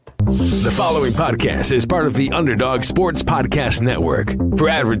The following podcast is part of the Underdog Sports Podcast Network. For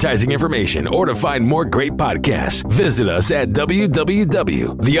advertising information or to find more great podcasts, visit us at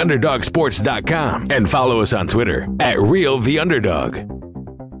www.theunderdogsports.com and follow us on Twitter at RealTheUnderdog.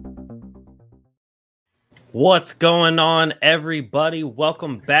 What's going on, everybody?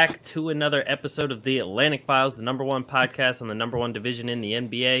 Welcome back to another episode of the Atlantic Files, the number one podcast on the number one division in the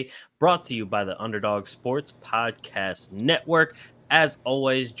NBA, brought to you by the Underdog Sports Podcast Network. As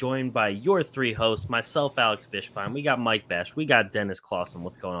always, joined by your three hosts, myself, Alex Fishbein. We got Mike Bash. We got Dennis Clausen.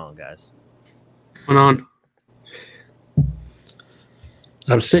 What's going on, guys? What's going on?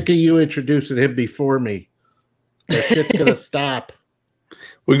 I'm sick of you introducing him before me. That shit's going to stop.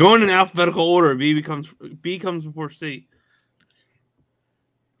 We're going in alphabetical order. B comes before C.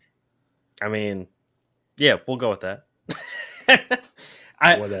 I mean, yeah, we'll go with that.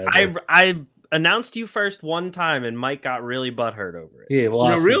 I announced you first one time, and Mike got really butthurt over it. He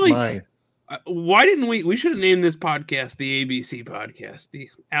lost his mind. Why didn't we should have named this podcast the ABC Podcast, the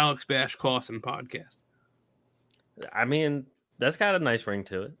Alex Bash Clausen Podcast. I mean, that's got a nice ring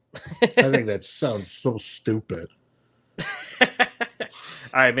to it. I think that sounds so stupid.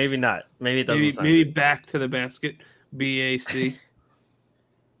 All right, maybe not. Maybe it doesn't. Maybe Back to the Basket, BAC.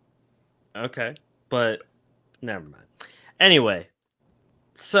 Okay, but never mind. Anyway,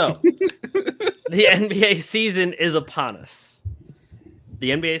 so the NBA season is upon us.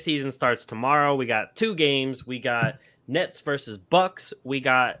 The NBA season starts tomorrow. We got two games. We got Nets versus Bucks. We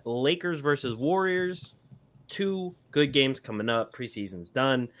got Lakers versus Warriors. Two good games coming up. Preseason's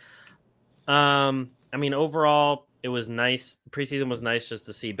done. I mean, overall, it was nice. Preseason was nice just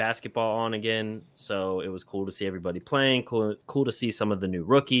to see basketball on again. So it was cool to see everybody playing. Cool to see some of the new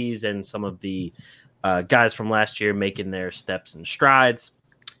rookies and some of the guys from last year making their steps and strides.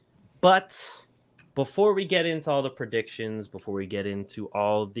 But before we get into all the predictions, before we get into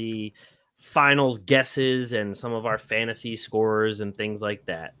all the finals guesses and some of our fantasy scores and things like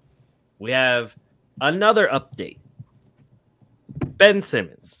that, we have another update. Ben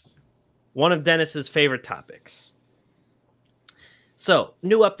Simmons, one of Dennis's favorite topics. So,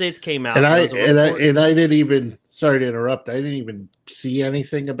 new updates came out. And I didn't even, sorry to interrupt, I didn't even see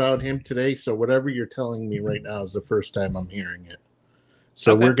anything about him today. So whatever you're telling me right now is the first time I'm hearing it.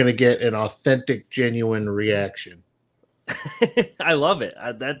 So We're going to get an authentic, genuine reaction. I love it.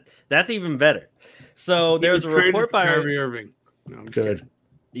 That's even better. So there's a report by Kyrie Irving. No, good.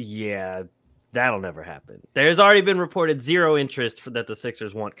 Yeah, that'll never happen. There's already been reported zero interest that the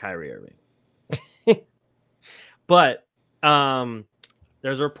Sixers want Kyrie Irving. But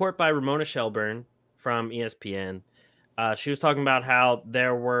there's a report by Ramona Shelburne from ESPN. She was talking about how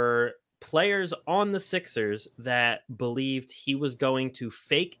there were players on the Sixers that believed he was going to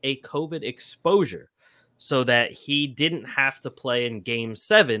fake a COVID exposure so that he didn't have to play in Game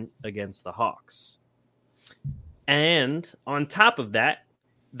 7 against the Hawks. And on top of that,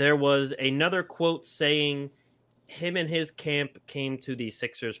 there was another quote saying him and his camp came to the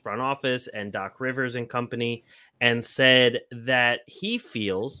Sixers front office and Doc Rivers and company and said that he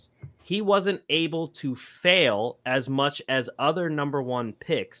feels he wasn't able to fail as much as other number one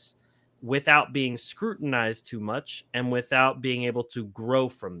picks without being scrutinized too much and without being able to grow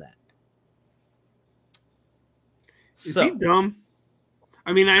from that. Is he dumb?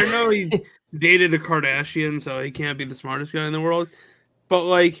 I mean, I know he dated a Kardashian, so he can't be the smartest guy in the world. But,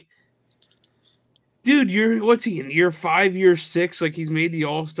 like, dude, what's he in year 5, year 6? Like, he's made the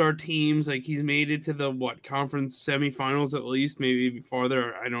All-Star teams. Like, he's made it to the, conference semifinals at least, maybe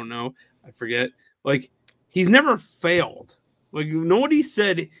farther. I don't know. I forget. Like, he's never failed. Like, nobody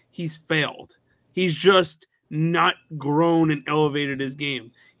said he's failed. He's just not grown and elevated his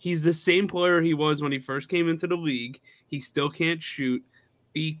game. He's the same player he was when he first came into the league. He still can't shoot.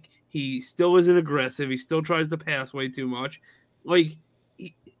 He still isn't aggressive. He still tries to pass way too much. Like,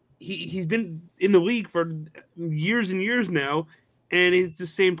 he's been in the league for years and years now, and he's the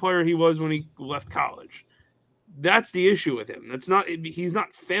same player he was when he left college. That's the issue with him. He's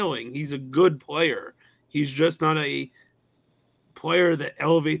not failing. He's a good player. He's just not a player that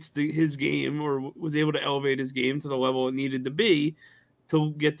elevates his game or was able to elevate his game to the level it needed to be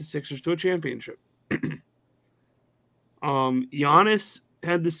to get the Sixers to a championship. Giannis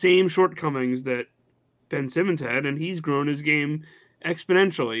had the same shortcomings that Ben Simmons had, and he's grown his game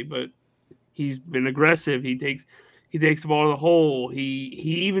exponentially, but he's been aggressive. He takes the ball to the hole. He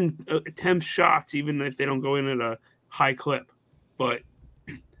even attempts shots, even if they don't go in at a high clip. But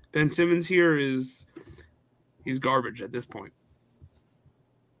Ben Simmons here he's garbage at this point.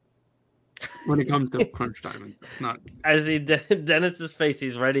 when it comes to crunch time and stuff. Not I see Dennis's face.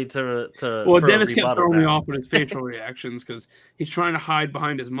 He's ready to. well, for Dennis a kept rebuttal throwing me now. off with his facial reactions because he's trying to hide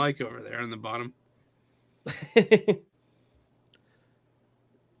behind his mic over there in the bottom.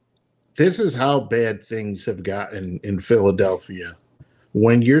 This is how bad things have gotten in Philadelphia.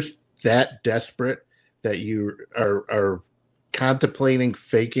 When you're that desperate that you are contemplating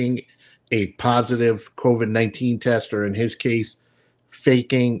faking a positive COVID-19 test, or in his case,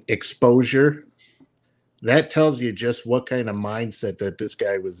 faking exposure, that tells you just what kind of mindset that this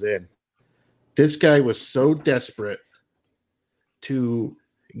guy was in. This guy was so desperate to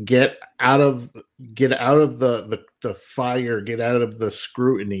get out of the fire, get out of the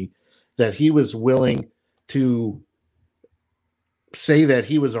scrutiny, that he was willing to say that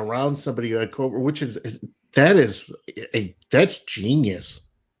he was around somebody who had COVID, which is that's genius.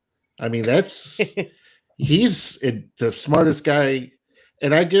 I mean, he's the smartest guy,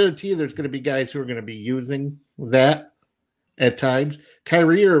 and I guarantee you there's going to be guys who are going to be using that at times.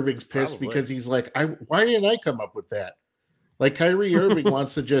 Kyrie Irving's pissed because he's like, why didn't I come up with that? Like, Kyrie Irving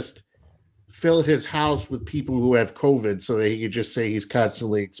wants to just fill his house with people who have COVID so that he could just say he's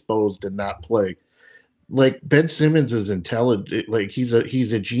constantly exposed and not play. Like, Ben Simmons is intelligent. Like, he's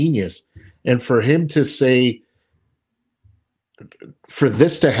a genius. And for him to say, for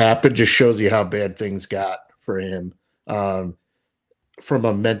this to happen, just shows you how bad things got for him from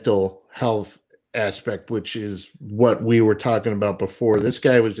a mental health aspect, which is what we were talking about before. This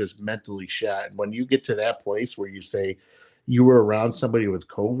guy was just mentally shot. And when you get to that place where you say you were around somebody with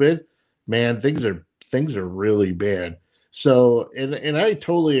COVID, man, things are really bad. So, and I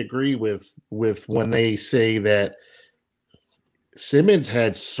totally agree with when they say that Simmons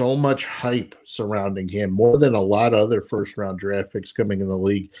had so much hype surrounding him, more than a lot of other first-round draft picks coming in the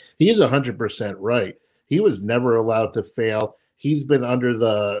league. He's 100% right. He was never allowed to fail. He's been under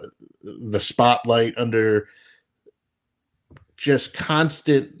the spotlight, under just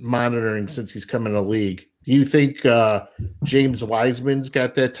constant monitoring since he's come in the league. Do you think James Wiseman's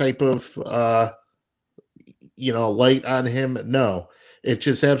got that type of light on him? No. It's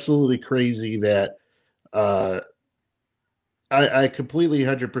just absolutely crazy that I completely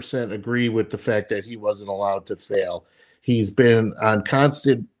 100% agree with the fact that he wasn't allowed to fail. He's been on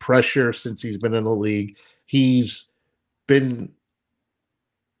constant pressure since he's been in the league. He's been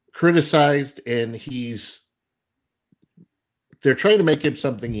criticized, and they're trying to make him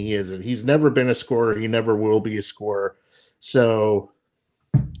something he isn't. He's never been a scorer. He never will be a scorer. So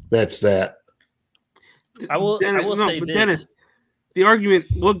that's that. I will say this. Dennis, the argument,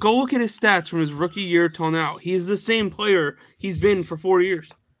 go look at his stats from his rookie year till now. He's the same player he's been for 4 years.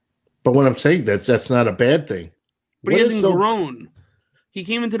 But what I'm saying, that's not a bad thing. But he hasn't grown. He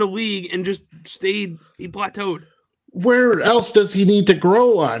came into the league and just stayed. He plateaued. Where else does he need to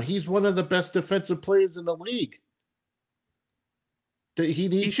grow on? He's one of the best defensive players in the league. He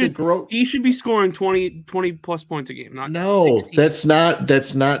needs to grow. He should be scoring 20 plus points a game. No, 16.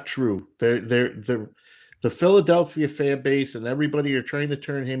 that's not true. The Philadelphia fan base and everybody are trying to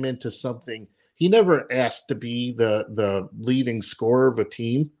turn him into something. He never asked to be the leading scorer of a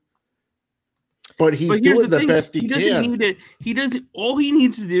team, but he's doing the best he can. He doesn't. All he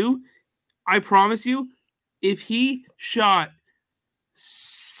needs to do, I promise you, if he shot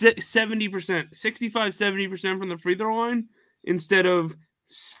 70%, 65-70% from the free throw line instead of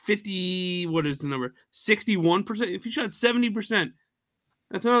 50, what is the number? 61%. If he shot 70%.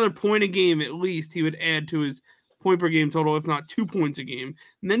 That's another point a game at least he would add to his point per game total, if not 2 points a game.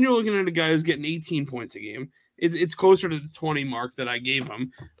 And then you're looking at a guy who's getting 18 points a game. It's closer to the 20 mark that I gave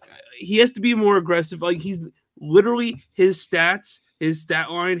him. He has to be more aggressive. Like, he's literally, his stats, his stat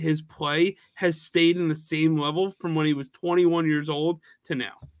line, his play has stayed in the same level from when he was 21 years old to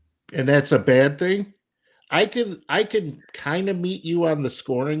now. And that's a bad thing? I can kind of meet you on the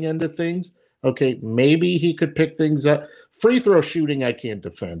scoring end of things. Okay, maybe he could pick things up. Free throw shooting, I can't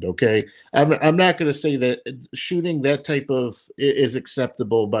defend. Okay, I'm not going to say that shooting that type of is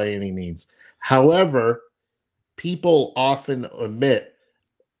acceptable by any means. However, people often omit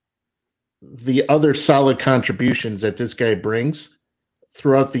the other solid contributions that this guy brings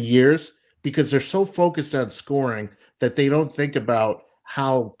throughout the years because they're so focused on scoring that they don't think about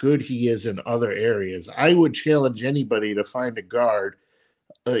how good he is in other areas. I would challenge anybody to find a guard.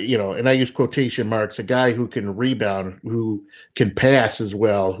 And I use quotation marks, a guy who can rebound, who can pass as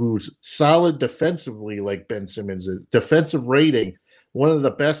well, who's solid defensively like Ben Simmons is. Defensive rating, one of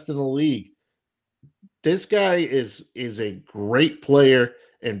the best in the league. This guy is a great player,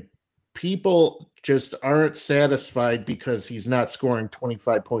 and people just aren't satisfied because he's not scoring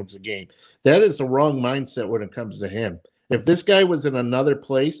 25 points a game. That is the wrong mindset when it comes to him. If this guy was in another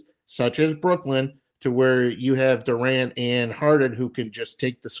place, such as Brooklyn, to where you have Durant and Harden who can just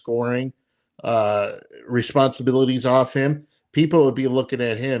take the scoring responsibilities off him, people would be looking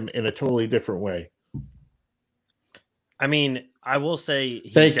at him in a totally different way. I mean, I will say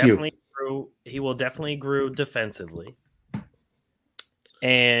he will definitely grow defensively.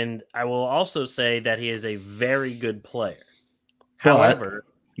 And I will also say that he is a very good player. However,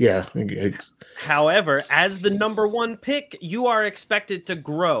 as the number one pick, you are expected to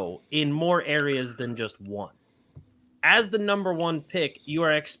grow in more areas than just one. As the number one pick, you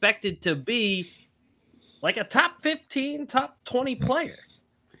are expected to be like a top 15, top 20 player.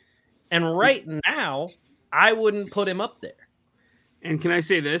 And right now, I wouldn't put him up there. And can I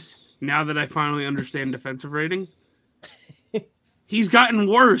say this? Now that I finally understand defensive rating, he's gotten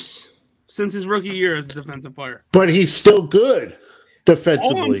worse since his rookie year as a defensive player. But he's still good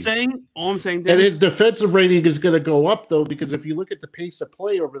defensively. All I'm saying, and his defensive rating is going to go up, though, because if you look at the pace of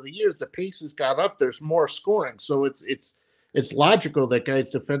play over the years, the pace has got up. There's more scoring. So it's logical that guy's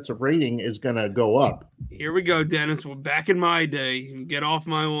defensive rating is going to go up. Here we go, Dennis. Well, back in my day, get off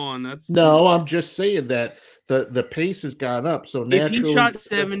my lawn. I'm just saying that the pace has gone up. So naturally, if he shot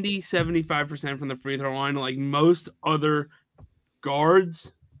 75% from the free throw line, like most other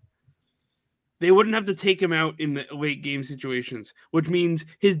guards, they wouldn't have to take him out in the late game situations, which means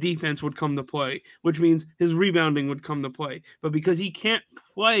his defense would come to play, which means his rebounding would come to play. But because he can't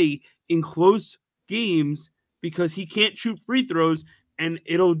play in close games because he can't shoot free throws and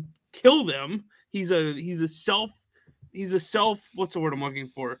it'll kill them, he's a self what's the word I'm looking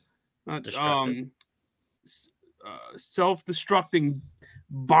for? Self-destructing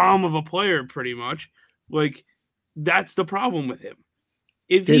bomb of a player, pretty much. Like, that's the problem with him.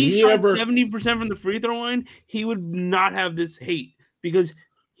 If he shot 70% from the free throw line, he would not have this hate because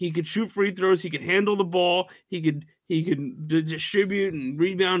he could shoot free throws, he could handle the ball, he could distribute and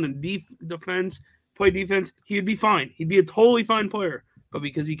rebound and play defense. He would be fine. He'd be a totally fine player. But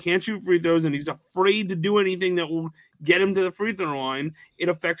because he can't shoot free throws and he's afraid to do anything that will get him to the free throw line, it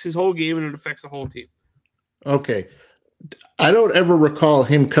affects his whole game and it affects the whole team. Okay. I don't ever recall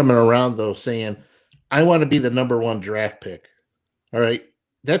him coming around, though, saying, I want to be the number one draft pick. All right.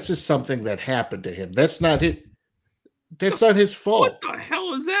 That's just something that happened to him. That's not his fault. What the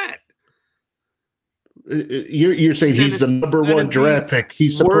hell is that? You're saying he's the number one draft pick.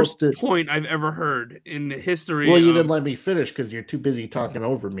 He's supposed to. Point I've ever heard in the history. Well, you didn't let me finish because you're too busy talking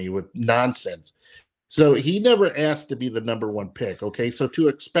over me with nonsense. So he never asked to be the number one pick. Okay, so to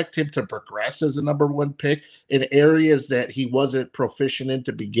expect him to progress as a number one pick in areas that he wasn't proficient in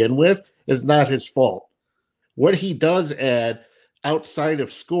to begin with is not his fault. What he does add outside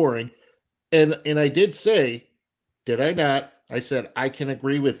of scoring, and I did say, did I not? I said, I can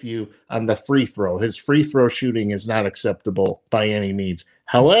agree with you on the free throw. His free throw shooting is not acceptable by any means.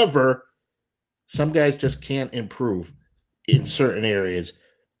 However, some guys just can't improve in certain areas.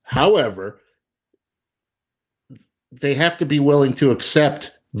 However, they have to be willing to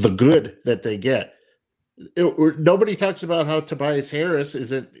accept the good that they get. Nobody talks about how Tobias Harris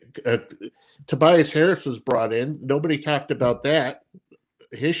Tobias Harris was brought in. Nobody talked about that,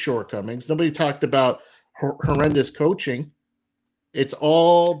 his shortcomings. Nobody talked about horrendous coaching. It's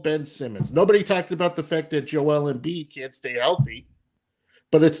all Ben Simmons. Nobody talked about the fact that Joel Embiid can't stay healthy,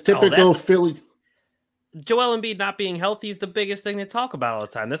 but it's typical Philly. Joel Embiid not being healthy is the biggest thing they talk about all the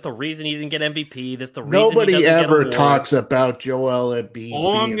time. That's the reason he didn't get MVP. That's the reason nobody ever talks about Joel Embiid.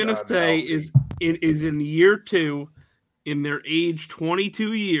 All I'm going to say is it is in year 2, in their age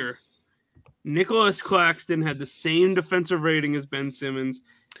 22 year, Nicholas Claxton had the same defensive rating as Ben Simmons.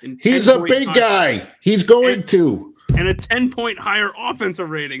 He's a big guy. He's going to. And a 10-point higher offensive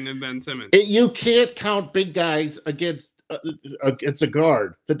rating than Ben Simmons. You can't count big guys against a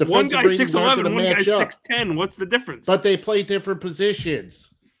guard. The defensive one guy's 6'11", one guy's 6'10". What's the difference? But they play different positions.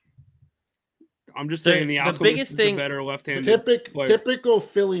 I'm just saying the biggest thing, the better left-handed typical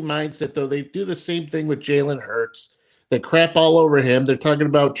Philly mindset, though. They do the same thing with Jalen Hurts. They crap all over him. They're talking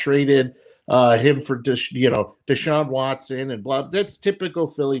about trading him for Deshaun Watson and blah. That's typical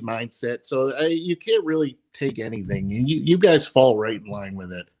Philly mindset. So you can't really take anything. You guys fall right in line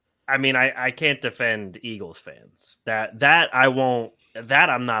with it. I mean, I can't defend Eagles fans. That I won't. That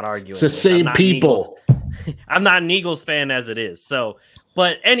I'm not arguing. It's the same people. I'm not an Eagles fan as it is. So,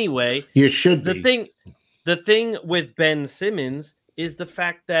 but anyway, you should be. The thing with Ben Simmons is the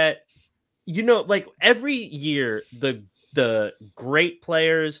fact that, like every year, the great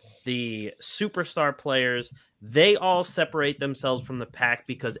players, the superstar players, they all separate themselves from the pack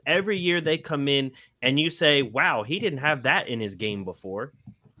because every year they come in and you say, wow, he didn't have that in his game before.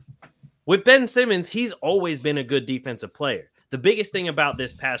 With Ben Simmons, he's always been a good defensive player. The biggest thing about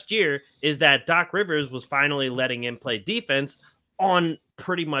this past year is that Doc Rivers was finally letting him play defense on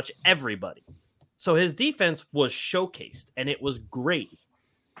pretty much everybody. So his defense was showcased, and it was great.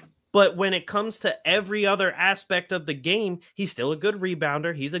 But when it comes to every other aspect of the game, he's still a good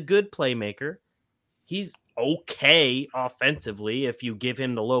rebounder. He's a good playmaker. He's okay offensively if you give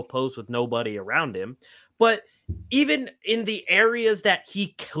him the low post with nobody around him. But even in the areas that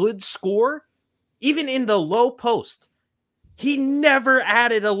he could score, even in the low post, he never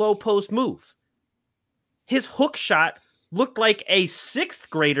added a low post move. His hook shot looked like a sixth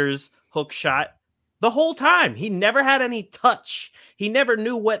grader's hook shot the whole time. He never had any touch. He never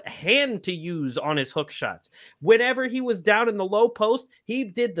knew what hand to use on his hook shots. Whenever he was down in the low post, he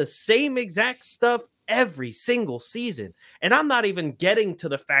did the same exact stuff every single season. And I'm not even getting to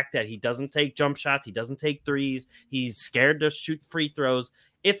the fact that he doesn't take jump shots. He doesn't take threes. He's scared to shoot free throws.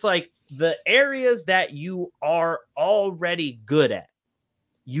 It's like the areas that you are already good at,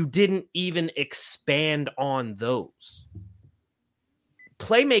 you didn't even expand on those.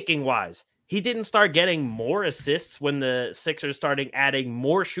 Playmaking wise, he didn't start getting more assists when the Sixers started adding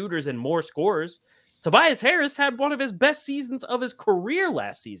more shooters and more scorers. Tobias Harris had one of his best seasons of his career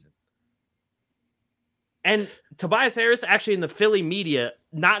last season. And Tobias Harris, actually in the Philly media,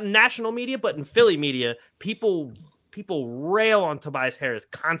 not in national media, but in Philly media, people rail on Tobias Harris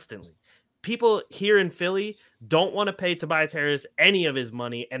constantly. People here in Philly don't want to pay Tobias Harris any of his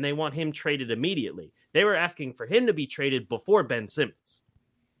money, and they want him traded immediately. They were asking for him to be traded before Ben Simmons.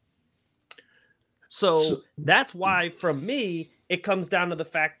 So that's why, from me, it comes down to the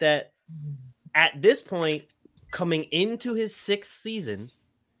fact that at this point, coming into his sixth season,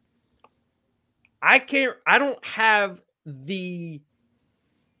 I don't have the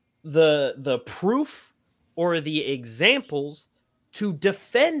proof or the examples to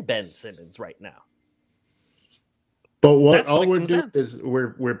defend Ben Simmons right now. But what all we're doing is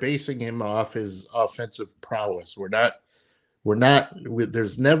we're basing him off his offensive prowess.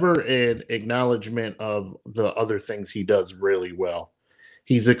 There's never an acknowledgement of the other things he does really well.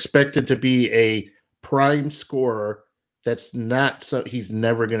 He's expected to be a prime scorer. That's not so. He's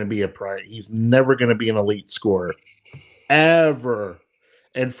never going to be a prime. He's never going to be an elite scorer ever.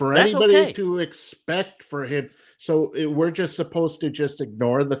 And for anybody to expect for him, we're just supposed to just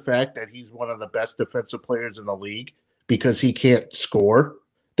ignore the fact that he's one of the best defensive players in the league because he can't score.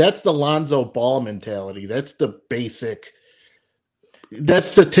 That's the Lonzo Ball mentality. That's the basic.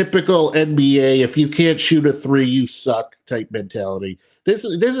 That's the typical NBA. If you can't shoot a three, you suck type mentality. This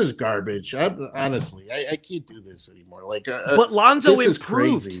is garbage. Honestly, I can't do this anymore. But Lonzo this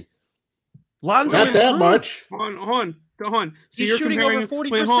improved. Is crazy. Lonzo not improved. that much. Hold on. So he's you're shooting comparing, over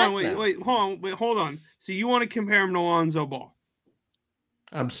 40%. Hold on. So you want to compare him to Lonzo Ball?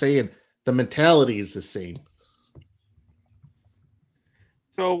 I'm saying the mentality is the same.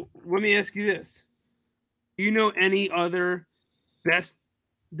 So let me ask you this: do you know any other best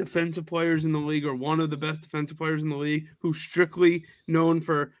defensive players in the league, or one of the best defensive players in the league, who's strictly known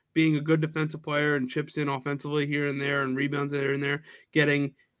for being a good defensive player and chips in offensively here and there and rebounds there and there,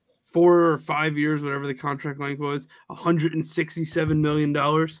 getting 4 or 5 years, whatever the contract length was, $167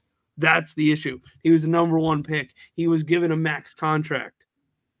 million? That's the issue. He was the number one pick. He was given a max contract.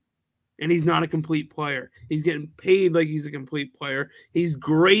 And he's not a complete player. He's getting paid like he's a complete player. He's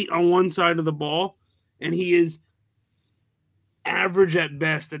great on one side of the ball, and he is average at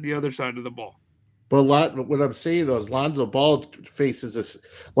best at the other side of the ball. But what I'm saying though is Lonzo Ball faces this.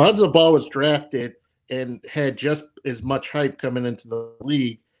 Lonzo Ball was drafted and had just as much hype coming into the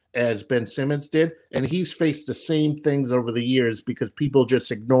league as Ben Simmons did, and he's faced the same things over the years because people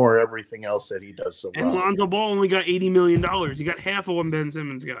just ignore everything else that he does so well. And Lonzo Ball only got $80 million. He got half of what Ben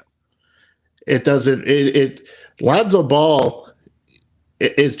Simmons got. It doesn't. Lonzo Ball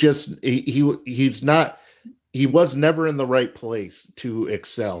is just he's not. He was never in the right place to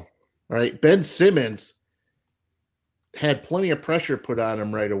excel. All right. Ben Simmons had plenty of pressure put on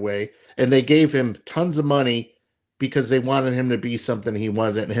him right away, and they gave him tons of money because they wanted him to be something he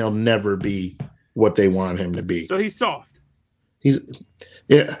wasn't, and he'll never be what they want him to be. So he's soft.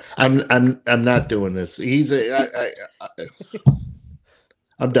 I'm not doing this.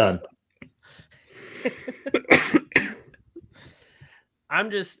 I'm done. I'm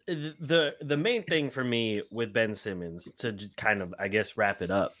just the main thing for me with Ben Simmons, to kind of, I guess, wrap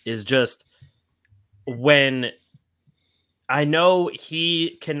it up, is just when I know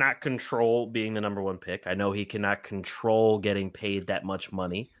he cannot control being the number one pick. I know he cannot control getting paid that much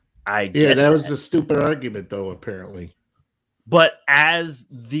money. That was a stupid argument, though, apparently. But as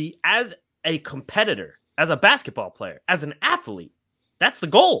a competitor, as a basketball player, as an athlete, that's the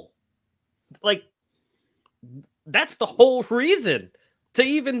goal. like that's the whole reason to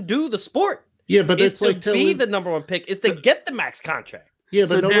even do the sport. Yeah, but Is it's to like be the number one pick, is to get the max contract. Yeah,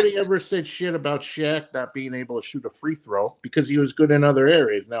 but So nobody ever said shit about Shaq not being able to shoot a free throw because he was good in other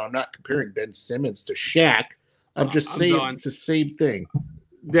areas. Now, I'm not comparing Ben Simmons to Shaq. I'm just saying done. it's the same thing.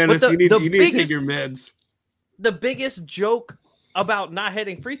 Dennis, But you need to take your meds. The biggest joke about not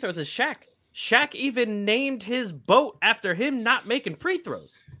hitting free throws is Shaq. Shaq even named his boat after him not making free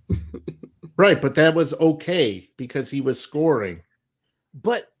throws. Right, but that was okay because he was scoring.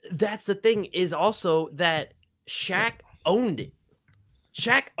 But that's the thing is also that Shaq owned it.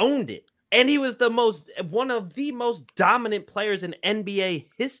 Shaq owned it. And he was one of the most dominant players in NBA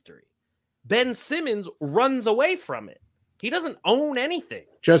history. Ben Simmons runs away from it. He doesn't own anything.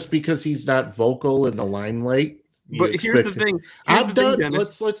 Just because he's not vocal in the limelight. But here's the thing. I'm done.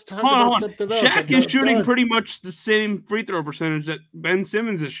 Let's talk about something else. Shaq is shooting pretty much the same free throw percentage that Ben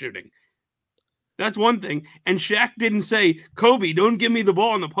Simmons is shooting. That's one thing. And Shaq didn't say, Kobe, don't give me the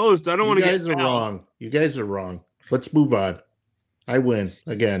ball in the post. I don't want to get fouled. You guys are wrong. You guys are wrong. Let's move on. I win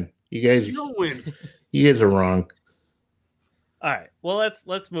again. You don't win. You guys are wrong. All right. Well,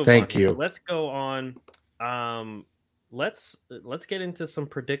 let's move on. Thank you. Let's go on. Let's get into some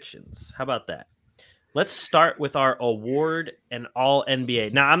predictions. How about that? Let's start with our award and all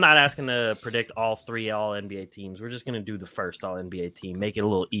NBA. Now, I'm not asking to predict all 3 all NBA teams. We're just going to do the first all NBA team, make it a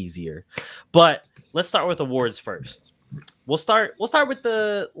little easier. But let's start with awards first. We'll start with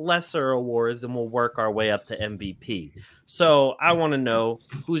the lesser awards and we'll work our way up to MVP. So I want to know,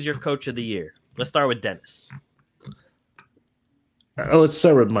 who's your coach of the year? Let's start with Dennis. Let's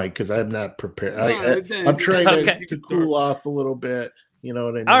start with Mike because I'm not prepared. I'm trying to cool off a little bit. You know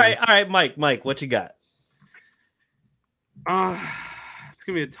what I mean? All right, Mike, what you got? It's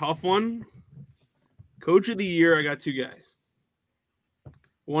gonna be a tough one. Coach of the year, I got 2 guys.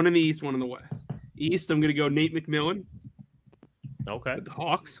 One in the East, one in the West. East, I'm gonna go Nate McMillan. Okay. With the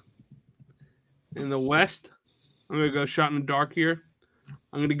Hawks. In the West, I'm gonna go shot in the dark here.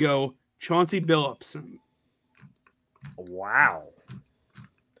 I'm gonna go Chauncey Billups. Wow.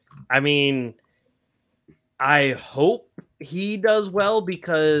 I mean, I hope he does well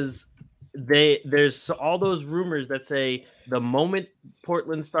because there's all those rumors that say the moment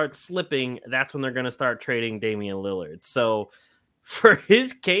Portland starts slipping, that's when they're going to start trading Damian Lillard. So for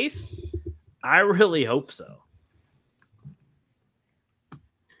his case, I really hope so.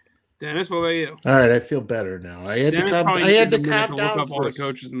 Dennis, what about you? All right, I feel better now. I had to calm down look up all the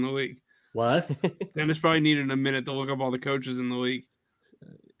coaches in the league. What? Dennis probably needed a minute to look up all the coaches in the league.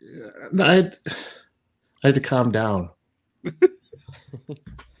 No, I had to calm down.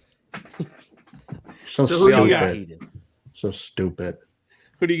 So stupid. So stupid.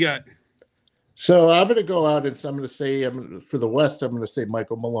 Who do you got? So I'm going to go out and I'm going to say, for the West, I'm going to say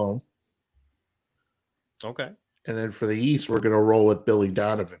Michael Malone. Okay. And then for the East, we're going to roll with Billy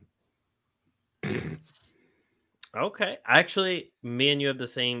Donovan. Okay. Actually, me and you have the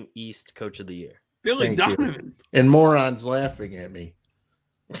same East Coach of the Year. Billy Donovan. And morons laughing at me.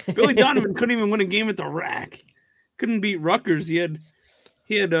 Billy Donovan couldn't even win a game at the Rack. Couldn't beat Rutgers. He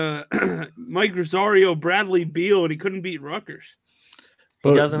had Mike Rosario, Bradley Beal, and he couldn't beat Rutgers.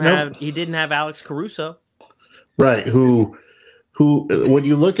 He didn't have Alex Caruso. Right. Who when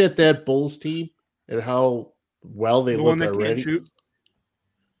you look at that Bulls team and how well they look already.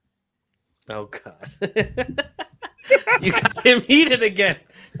 Oh God. You got him heated again.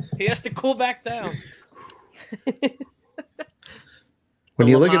 He has to cool back down. When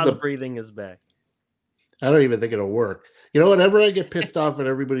you look at the breathing is back. I don't even think it'll work. You know, whenever I get pissed off and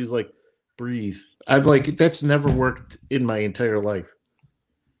everybody's like, breathe. I'm like, that's never worked in my entire life.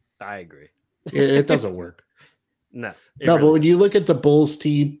 I agree. It doesn't work. No. But when you look at the Bulls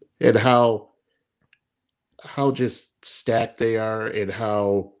team and how just stacked they are and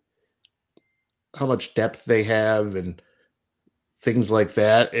how much depth they have and things like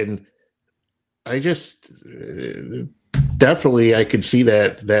that, and I just definitely I could see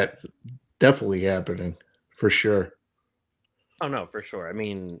that definitely happening for sure. Oh no, for sure. I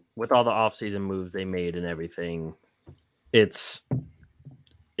mean, with all the offseason moves they made and everything, it's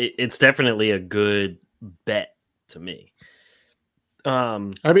definitely a good bet to me. I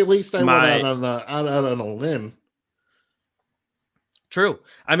mean, at least I went out on a limb. True.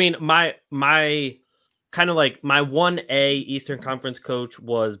 I mean, my kind of like my 1A Eastern Conference coach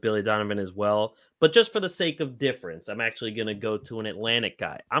was Billy Donovan as well. But just for the sake of difference, I'm actually going to go to an Atlantic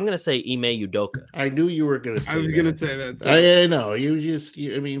guy. I'm going to say Ime Udoka. I knew you were going to say that. I was going to say that. I know.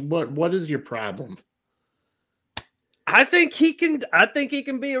 I mean, what is your problem? I think he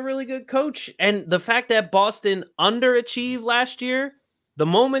can be a really good coach. And the fact that Boston underachieved last year The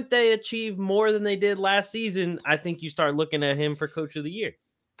moment they achieve more than they did last season, I think you start looking at him for coach of the year.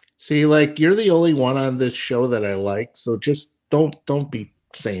 See, like, you're the only one on this show that I like, so just don't be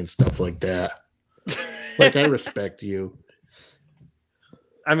saying stuff like that. Like, I respect you.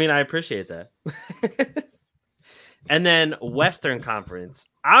 I mean, I appreciate that. And then Western Conference,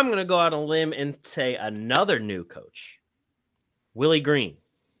 I'm going to go out on a limb and say another new coach, Willie Green.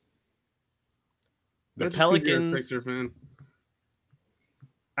 The Pelicans.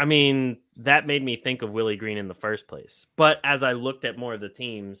 I mean, that made me think of Willie Green in the first place. But as I looked at more of the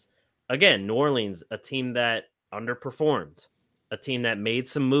teams, again, New Orleans, a team that underperformed, a team that made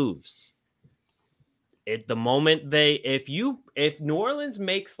some moves. At the moment if New Orleans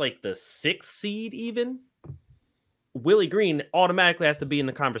makes like the 6th seed even, Willie Green automatically has to be in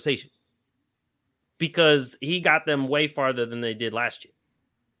the conversation because he got them way farther than they did last year.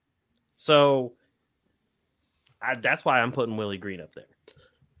 So that's why I'm putting Willie Green up there.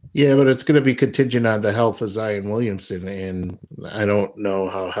 Yeah, but it's going to be contingent on the health of Zion Williamson, and I don't know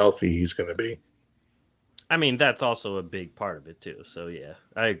how healthy he's going to be. I mean, that's also a big part of it too. So yeah,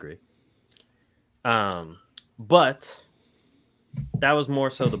 I agree. But that was more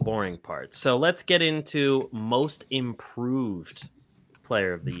so the boring part. So let's get into most improved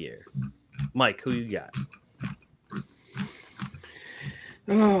player of the year. Mike, who you got?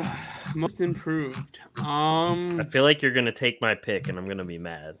 Most improved. I feel like you're gonna take my pick, and I'm gonna be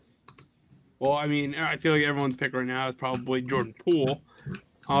mad. Well, I mean, I feel like everyone's pick right now is probably Jordan Poole.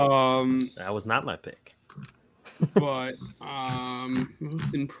 That was not my pick. But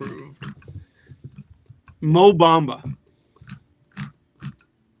most improved, Mo Bamba.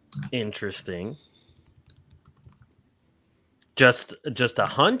 Interesting. Just a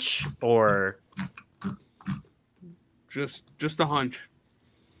hunch, or just a hunch.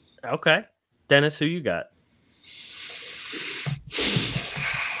 Okay. Dennis, who you got?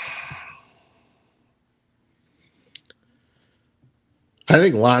 I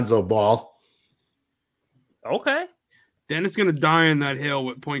think Lonzo Ball. Okay. Dennis going to die in that hill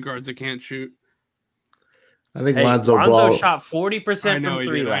with point guards that can't shoot. I think Lonzo Ball shot 40% from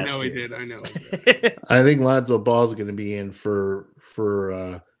 3 last year. I know he did. I think Lonzo Ball is going to be in for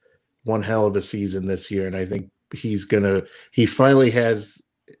one hell of a season this year, and I think he's on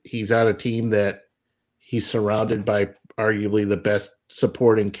a team that he's surrounded by arguably the best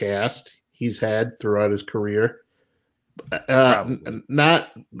supporting cast he's had throughout his career. Not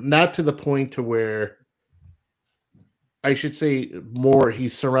to the point to where, I should say more,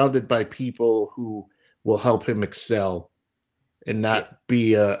 he's surrounded by people who will help him excel and not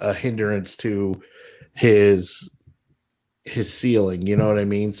be a hindrance to his ceiling. You know what I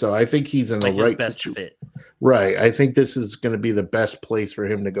mean? So I think he's in the right best fit. Right. I think this is going to be the best place for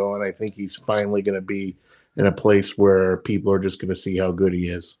him to go. And I think he's finally going to be in a place where people are just going to see how good he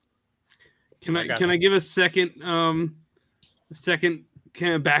is. Can I give a second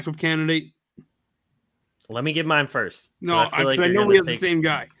backup candidate? Let me give mine first. No, I know we have the same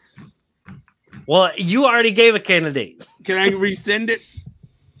guy. Well, you already gave a candidate. Can I resend it?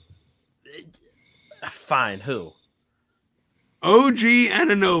 Fine. Who? OG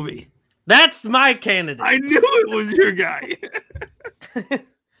Anunoby. That's my candidate. I knew it was your guy.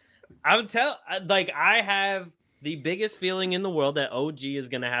 I would I have the biggest feeling in the world that OG is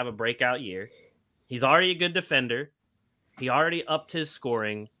going to have a breakout year. He's already a good defender. He already upped his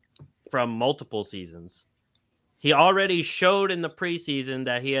scoring from multiple seasons. He already showed in the preseason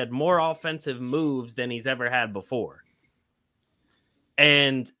that he had more offensive moves than he's ever had before.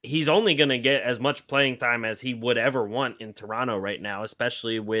 And he's only going to get as much playing time as he would ever want in Toronto right now,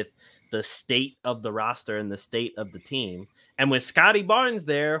 especially with the state of the roster and the state of the team. And with Scotty Barnes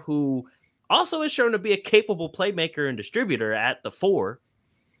there, who also is shown to be a capable playmaker and distributor at the 4,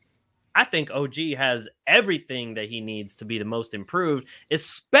 I think OG has everything that he needs to be the most improved,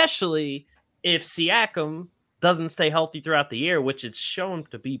 especially if Siakam doesn't stay healthy throughout the year, which it's shown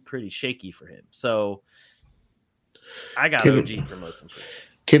to be pretty shaky for him. So I got OG for most improved.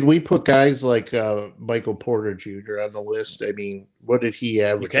 Can we put guys like Michael Porter Jr. on the list? I mean, what did he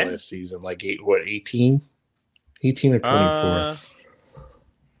average last season? Like 18? 18 or 24?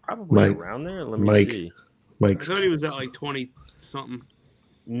 Probably around there. Let me see. I thought he was at like 20-something.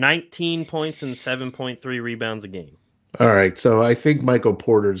 19 points and 7.3 rebounds a game. All right. So I think Michael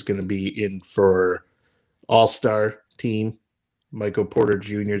Porter is going to be in for all-star team. Michael Porter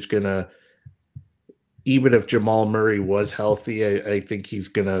Jr. is going to, even if Jamal Murray was healthy, I think he's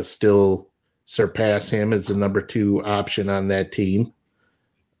going to still surpass him as the number 2 option on that team.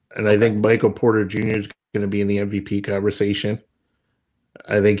 And I think Michael Porter Jr. is going to be in the MVP conversation.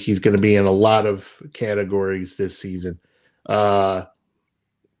 I think he's going to be in a lot of categories this season.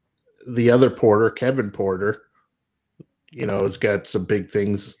 the other Porter, Kevin Porter, has got some big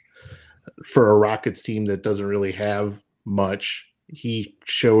things for a Rockets team that doesn't really have much. He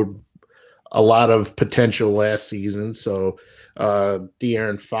showed a lot of potential last season. So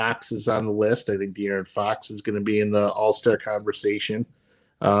De'Aaron Fox is on the list. I think De'Aaron Fox is going to be in the All-Star conversation.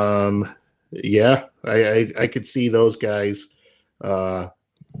 Yeah, I could see those guys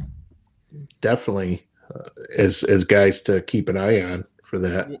definitely as guys to keep an eye on for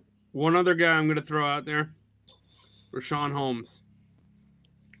that. One other guy I'm going to throw out there, Richaun Holmes.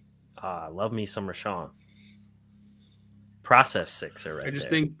 Love me some Richaun. Process sixer right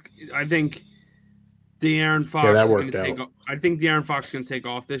there. I think De'Aaron Fox that worked out. I think De'Aaron Fox is going to take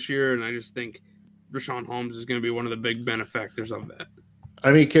off this year, and I just think Richaun Holmes is going to be one of the big benefactors of that.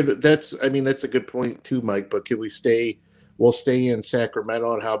 I mean, that's a good point too, Mike. But can we stay? We'll stay in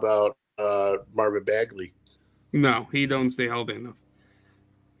Sacramento, and how about Marvin Bagley? No, he don't stay healthy enough.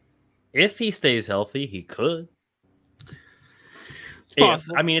 If he stays healthy, he could. If.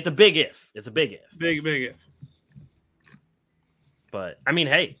 I mean, it's a big if. It's a big if. Big if. But I mean,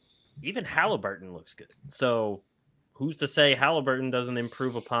 hey, even Halliburton looks good. So who's to say Halliburton doesn't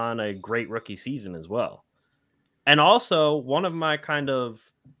improve upon a great rookie season as well? And also, one of my kind of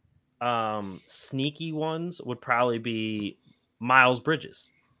sneaky ones would probably be Miles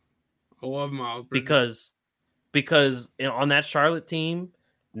Bridges. I love Miles Bridges. Because on that Charlotte team,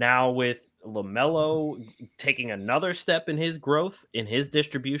 now with LaMelo taking another step in his growth, in his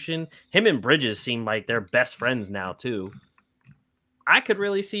distribution, him and Bridges seem like they're best friends now too. I could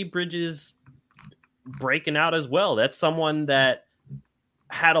really see Bridges breaking out as well. That's someone that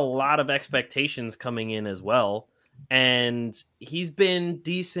had a lot of expectations coming in as well. And he's been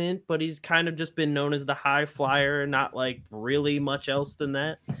decent, but he's kind of just been known as the high flyer, not like really much else than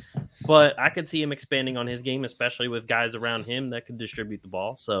that. But I could see him expanding on his game, especially with guys around him that could distribute the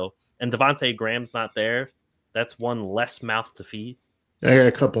ball. So, and Devontae Graham's not there. That's one less mouth to feed. I got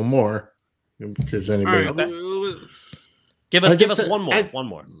a couple more. Does anybody? All right. Okay. Give us one more. One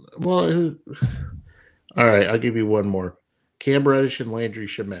more. Well, all right. I'll give you one more. Cam Reddish and Landry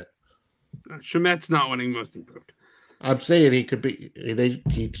Shamet. Shamet's not winning Most Improved. I'm saying he could be.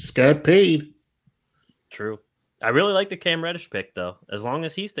 He just got paid. True. I really like the Cam Reddish pick, though, as long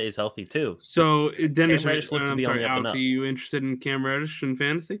as he stays healthy, too. So, Dennis, Cam Reddish looked to be on the up and up. Are you interested in Cam Reddish in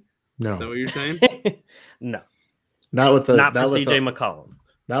fantasy? No. Is that what you're saying? No. Not for CJ McCollum.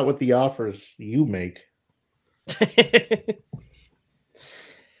 Not with the offers you make.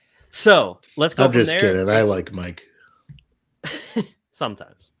 So, let's go I'm from just there. kidding. I like Mike.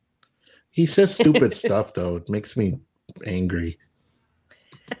 Sometimes. He says stupid stuff, though. It makes me angry.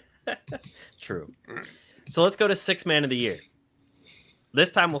 True. So let's go to Sixth Man of the Year.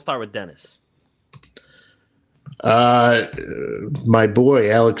 This time we'll start with Dennis. My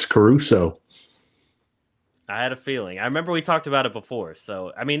boy, Alex Caruso. I had a feeling. I remember we talked about it before.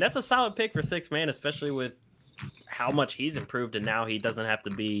 So, I mean, that's a solid pick for Sixth Man, especially with how much he's improved. And now he doesn't have to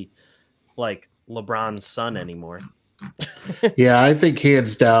be like LeBron's son anymore. Yeah, I think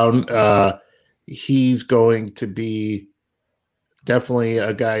hands down, he's going to be definitely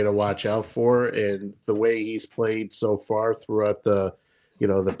a guy to watch out for. And the way he's played so far throughout the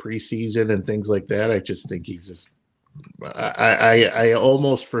preseason and things like that, I just think he's just. I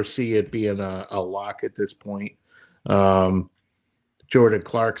almost foresee it being a lock at this point. Jordan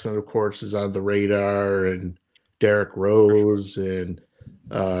Clarkson, of course, is on the radar, and Derrick Rose and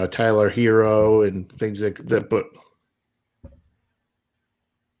Tyler Hero and things like that. But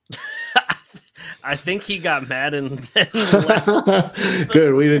I think he got mad and left.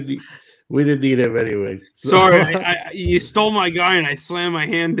 Good. We didn't need him anyway. Sorry, you stole my guy and I slammed my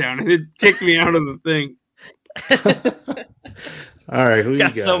hand down and it kicked me out of the thing. All right, who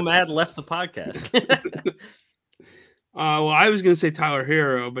got you got? So mad, left the podcast. Well, I was going to say Tyler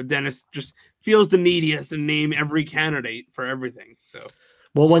Hero, but Dennis just feels the need. He has to name every candidate for everything. So,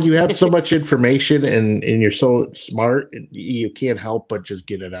 well, when you have so much information and you're so smart, you can't help but just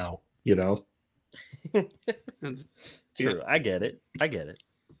get it out. True, I get it.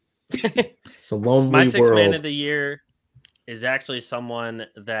 It's a lonely My Sixth world. Man of the Year is actually someone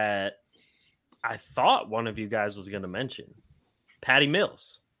that I thought one of you guys was going to mention. Patty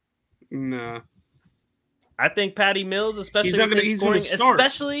Mills. No. I think Patty Mills, especially with his scoring,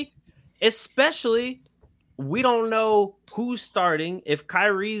 especially we don't know who's starting, if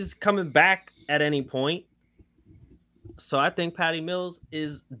Kyrie's coming back at any point. So I think Patty Mills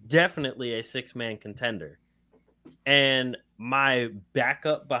is definitely a six-man contender. And my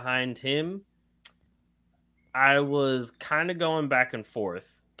backup behind him, I was kind of going back and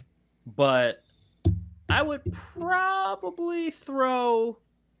forth, but I would probably throw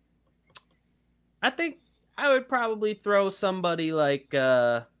I think I would probably throw somebody like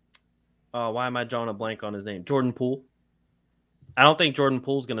why am I drawing a blank on his name? Jordan Poole. I don't think Jordan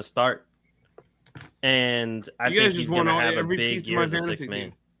Poole's going to start. And I think he's going to have a big year as a sixth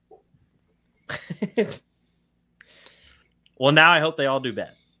man. Well, now I hope they all do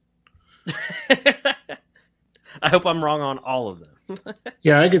bad. I hope I'm wrong on all of them.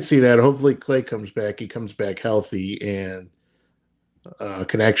 Yeah, I could see that. Hopefully Clay comes back. He comes back healthy and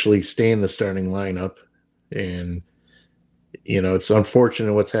can actually stay in the starting lineup. And, it's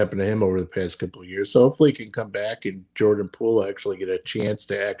unfortunate what's happened to him over the past couple of years. So hopefully he can come back and Jordan Poole actually get a chance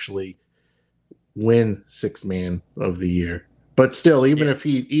to actually win sixth man of the year. But still, even if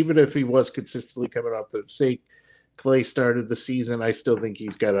he was consistently coming off the say Clay started the season, I still think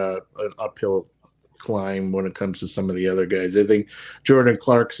he's got an uphill climb when it comes to some of the other guys. I think Jordan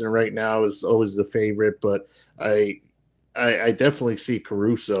Clarkson right now is always the favorite, but I definitely see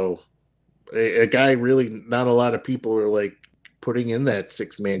Caruso, a guy really not a lot of people are like putting in that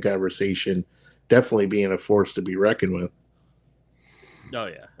six-man conversation, definitely being a force to be reckoned with. Oh,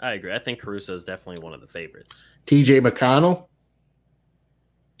 yeah, I agree. I think Caruso is definitely one of the favorites. TJ McConnell?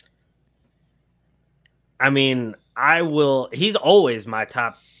 I mean, he's always my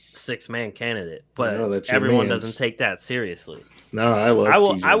top six-man candidate, but everyone doesn't take that seriously. No, I will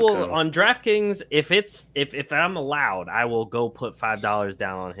McConnell. On DraftKings, if I'm allowed, I will go put $5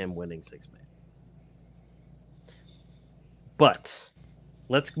 down on him winning six-man. But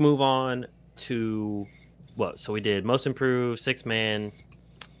let's move on to what? So we did most improved, six-man.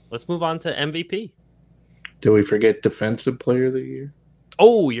 Let's move on to MVP. Did we forget defensive player of the year?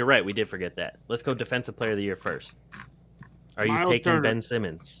 Oh, you're right. We did forget that. Let's go defensive player of the year first. Are you taking Turner. Ben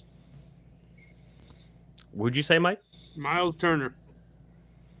Simmons? Would you say, Mike? Miles Turner.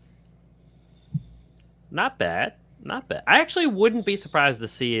 Not bad. Not bad. I actually wouldn't be surprised to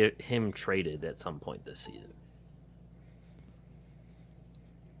see him traded at some point this season.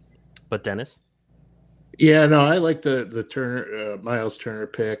 But Dennis? Yeah, no, I like the Turner Miles Turner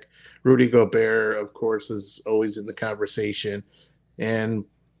pick. Rudy Gobert, of course, is always in the conversation. And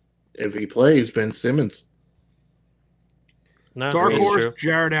if he plays, Ben Simmons. No, Dark horse, true.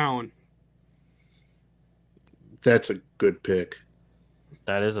 Jared Allen. That's a good pick.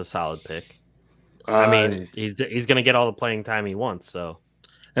 That is a solid pick. I mean, he's going to get all the playing time he wants. So,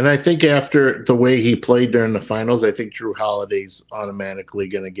 and I think after the way he played during the finals, I think Drew Holiday's automatically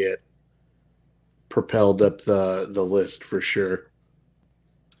going to get propelled up the list for sure.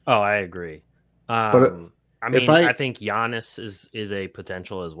 Oh, I agree. But I think Giannis is a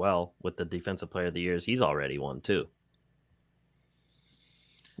potential as well with the defensive player of the years. He's already won too.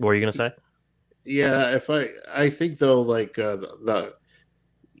 What were you going to say? Yeah, I think though, like the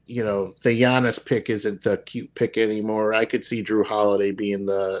Giannis pick isn't the cute pick anymore. I could see Drew Holiday being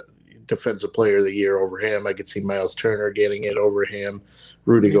the defensive player of the year over him. I could see Miles Turner getting it over him.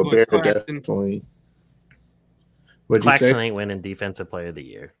 Rudy Gobert definitely. What'd you say? Claxton ain't winning defensive player of the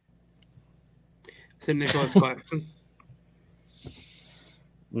year. Said Nicholas Claxton.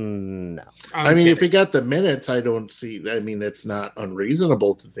 No. I mean, if he got the minutes, I don't see. I mean, it's not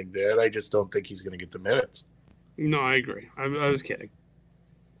unreasonable to think that. I just don't think he's going to get the minutes. No, I agree. I was kidding.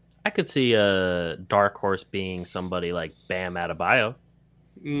 I could see a dark horse being somebody like Bam Adebayo.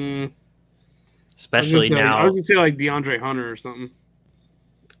 Especially now. I was going to say like DeAndre Hunter or something.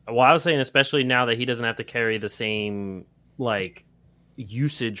 Well, I was saying especially now that he doesn't have to carry the same like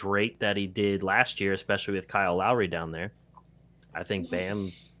usage rate that he did last year, especially with Kyle Lowry down there. I think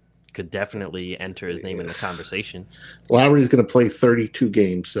Bam could definitely enter his name in the conversation. Lowry's going to play 32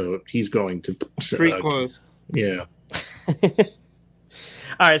 games, so he's going to pretty close. Yeah.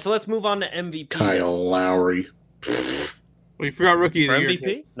 All right, so let's move on to MVP. Kyle Lowry. Well, you forgot rookie of the year.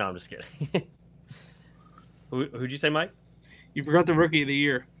 MVP? No, I'm just kidding. Who'd you say, Mike? You forgot the rookie of the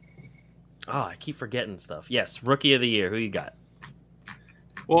year. Oh, I keep forgetting stuff. Yes, rookie of the year. Who you got?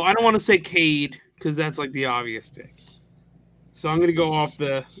 Well, I don't want to say Cade because that's like the obvious pick. So I'm going to go off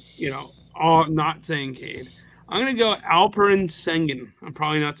the, not saying Cade. I'm going to go Alperen Sengun. I'm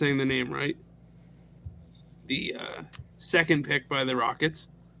probably not saying the name right. The second pick by the Rockets.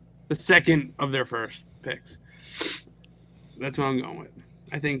 The second of their first picks. That's what I'm going with.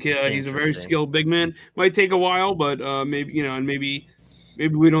 I think he's a very skilled big man. Might take a while, but maybe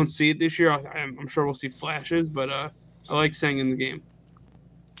we don't see it this year. I'm sure we'll see flashes, but I like Sengun's game.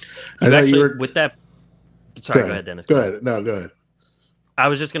 With that. Sorry, go ahead, Dennis. Go ahead. No, go ahead. I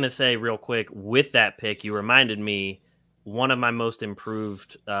was just going to say real quick, with that pick, you reminded me one of my most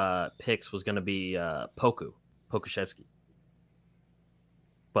improved picks was going to be Pokusevski.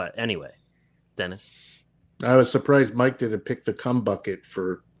 But anyway, Dennis. I was surprised Mike didn't pick the cum bucket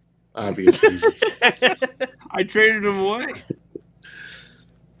for obvious reasons. I traded him away.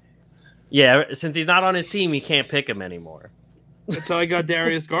 Yeah, since he's not on his team, he can't pick him anymore. That's how I got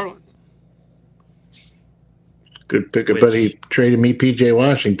Darius Garland. Good pick, but he traded me PJ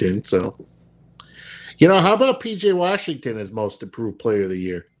Washington. So, how about PJ Washington as most improved player of the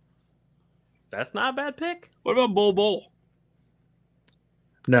year? That's not a bad pick. What about Bol?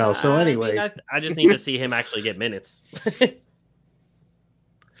 No. So, anyways, I just need to see him actually get minutes.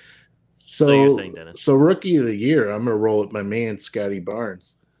 So you're saying, Dennis? So rookie of the year, I'm gonna roll with my man Scotty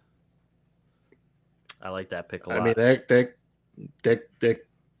Barnes. I like that pick a lot. I mean that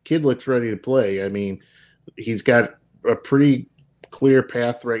kid looks ready to play. I mean, he's got a pretty clear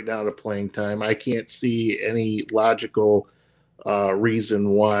path right now to playing time. I can't see any logical reason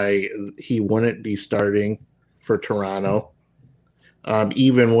why he wouldn't be starting for Toronto.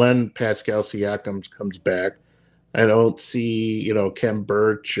 Even when Pascal Siakam comes back, I don't see Kem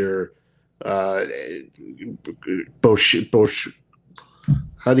Birch or Boucher. Boucher,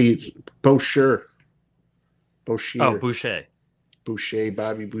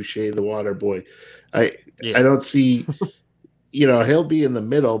 Bobby Boucher, the water boy. I don't see, he'll be in the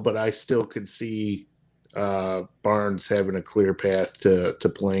middle, but I still could see Barnes having a clear path to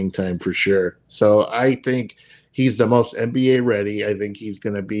playing time for sure. So I think he's the most NBA ready. I think he's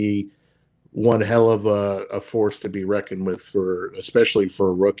going to be one hell of a force to be reckoned with especially for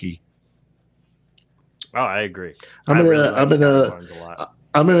a rookie. Oh, I agree. I'm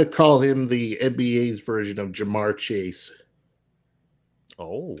gonna call him the NBA's version of Jamar Chase.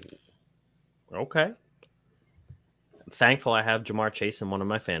 Oh, okay. Thankful I have Jamar Chase in one of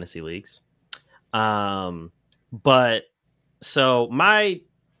my fantasy leagues. But so my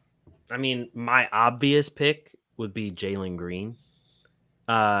obvious pick would be Jalen Green.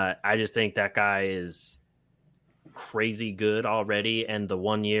 I just think that guy is crazy good already, and the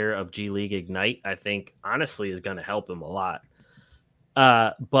 1 year of G League Ignite, I think, honestly, is going to help him a lot.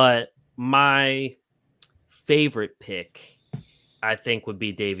 But my favorite pick, I think, would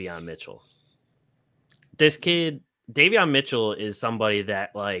be Davion Mitchell. This kid, Davion Mitchell, is somebody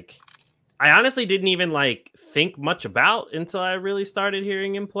that, I honestly didn't even, think much about until I really started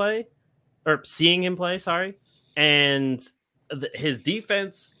hearing him play, or seeing him play, sorry. And his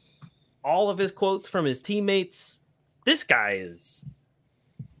defense, all of his quotes from his teammates, this guy is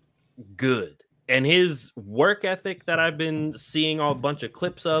good. And his work ethic that I've been seeing a bunch of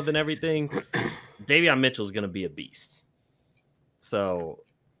clips of and everything, Davion Mitchell is going to be a beast. So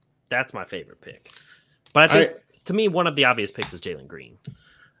that's my favorite pick. But I think, to me, one of the obvious picks is Jalen Green.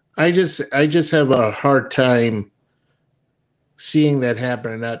 I just have a hard time seeing that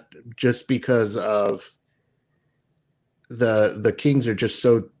happen, not just because of the Kings are just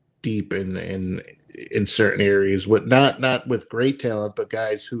so deep in certain areas with not with great talent, but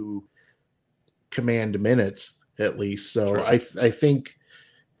guys who command minutes at least. So True. I think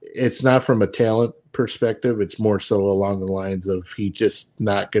it's not from a talent perspective. It's more so along the lines of he just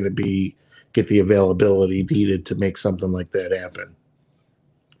not going to get the availability needed to make something like that happen.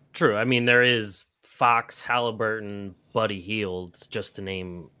 True. I mean, there is Fox, Halliburton, Buddy Hield, just to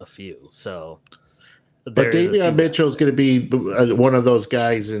name a few. So, but Davion Mitchell is going to be one of those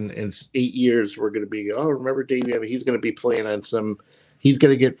guys in 8 years. We're going to be, remember Davion? He's going to be playing on some. He's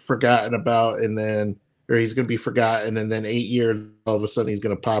going to get forgotten about, or he's going to be forgotten, and then 8 years, all of a sudden, he's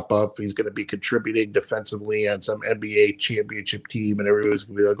going to pop up. He's going to be contributing defensively on some NBA championship team, and everybody's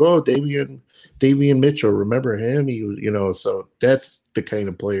going to be like, "Oh, Davion Mitchell, remember him? He was, So that's the kind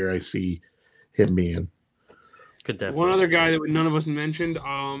of player I see him being." Could definitely. One other guy that none of us mentioned,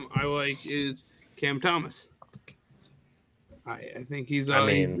 I like is Cam Thomas. I think he's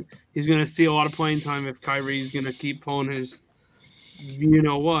going to see a lot of playing time if Kyrie's going to keep pulling his,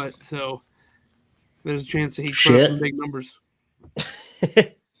 what. So there's a chance that he can put up some big numbers.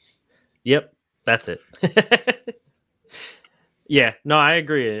 Yep, that's it. Yeah, no, I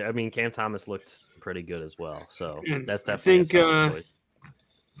agree. I mean, Cam Thomas looked pretty good as well. So that's definitely a solid choice.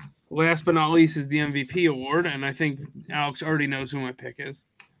 Last but not least is the MVP award, and I think Alex already knows who my pick is.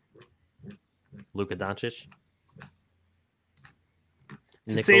 Luka Doncic.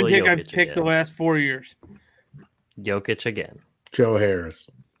 It's the same pick I've picked the last 4 years. Jokic again. Joe Harris.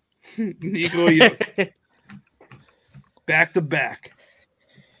 Nikola Jokic. Back to back.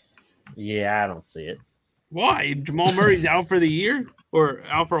 Yeah, I don't see it. Why? Jamal Murray's out for the year or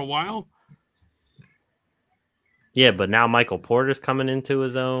out for a while? Yeah, but now Michael Porter's coming into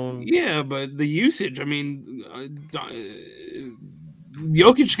his own. Yeah, but the usage, I mean,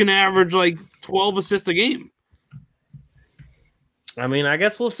 Jokic can average 12 assists a game. I mean, I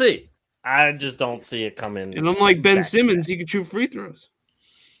guess we'll see. I just don't see it coming. And unlike Ben Simmons, he can shoot free throws.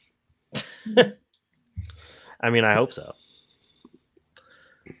 I mean, I hope so.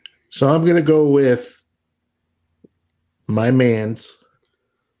 So I'm going to go with my man's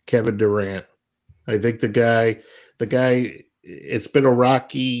Kevin Durant. I think the guy, it's been a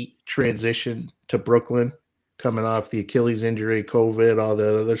rocky transition to Brooklyn coming off the Achilles injury, COVID, all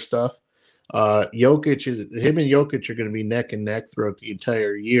that other stuff. Him and Jokic are going to be neck and neck throughout the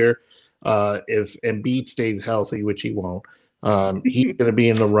entire year. If Embiid stays healthy, which he won't, he's going to be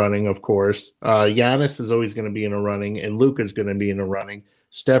in the running, of course. Giannis is always going to be in the running, and Luka's going to be in the running.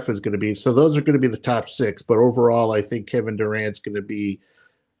 Steph is going to be. So those are going to be the top six. But overall, I think Kevin Durant's going to be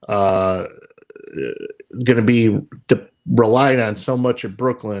relied on so much of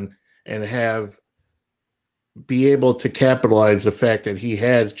Brooklyn and be able to capitalize the fact that he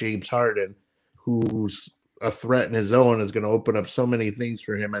has James Harden, who's a threat in his own, is going to open up so many things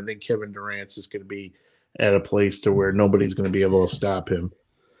for him. I think Kevin Durant is going to be at a place to where nobody's going to be able to stop him.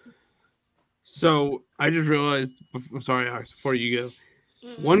 So I just realized, I'm sorry, Alex, before you go,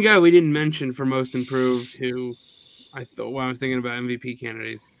 one guy we didn't mention for most improved who I thought while I was thinking about MVP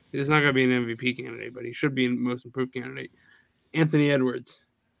candidates, he's not going to be an MVP candidate, but he should be a most improved candidate. Anthony Edwards.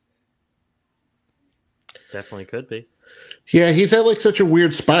 Definitely could be. Yeah, he's at like such a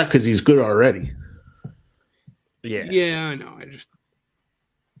weird spot because he's good already. Yeah, I know.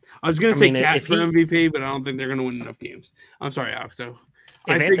 I was going to say Cat for MVP, but I don't think they're going to win enough games. I'm sorry, Alex. So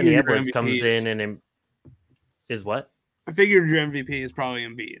if Anthony Edwards comes in and is what? I figured your MVP is probably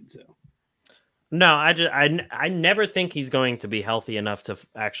Embiid. So no, I never think he's going to be healthy enough to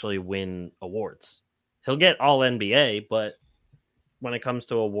actually win awards. He'll get all NBA, but when it comes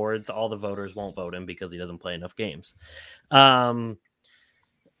to awards, all the voters won't vote him because he doesn't play enough games. But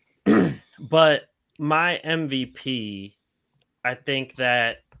my MVP, I think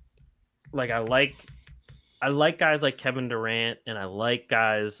that I like guys like Kevin Durant, and I like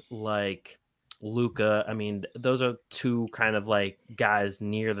guys like Luka. I mean, those are two kind of like guys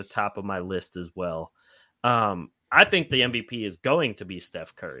near the top of my list as well. I think the MVP is going to be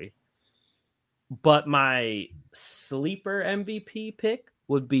Steph Curry, but my sleeper MVP pick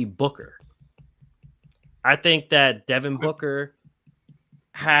would be Booker. I think that Devin Booker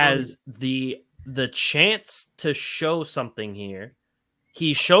has the chance to show something here.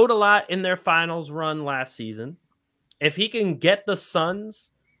 He showed a lot in their finals run last season. If he can get the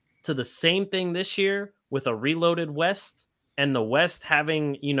Suns to the same thing this year with a reloaded West, and the West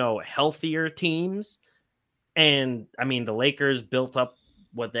having, healthier teams, and I mean, the Lakers built up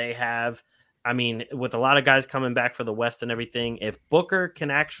what they have. I mean, with a lot of guys coming back for the West and everything, if Booker can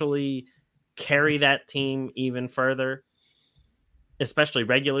actually carry that team even further, especially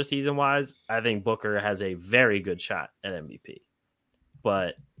regular season wise, I think Booker has a very good shot at MVP.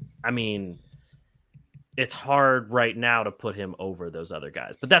 But I mean, it's hard right now to put him over those other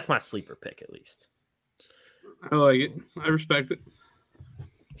guys. But that's my sleeper pick, at least. I like it. I respect it.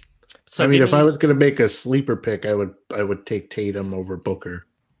 So I mean, if I was going to make a sleeper pick, I would take Tatum over Booker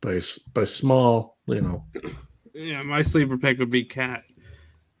by small, Yeah, my sleeper pick would be Cat.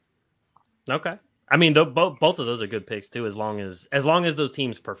 Okay. I mean, both of those are good picks too, as long as those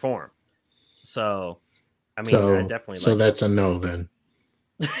teams perform. So, I mean, I definitely. So that's a no then.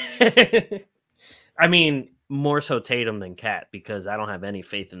 I mean, more so Tatum than Cat, because I don't have any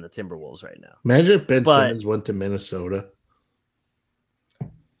faith in the Timberwolves right now. Imagine if Ben Simmons went to Minnesota.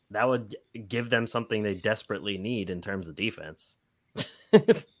 That would give them something they desperately need in terms of defense.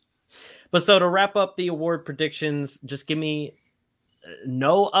 But so to wrap up the award predictions, just give me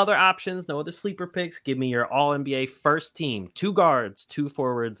no other options, no other sleeper picks. Give me your all-NBA first team, 2 guards, 2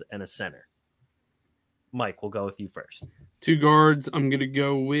 forwards, and a center. Mike, we'll go with you first. 2 guards. I'm going to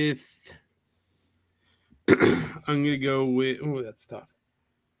go with... Oh, that's tough.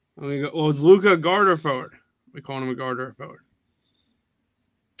 I'm going to go... Well, is Luka a guard or forward? We call him a guard or a forward?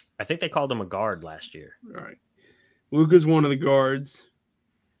 I think they called him a guard last year. All right. Luka's one of the guards.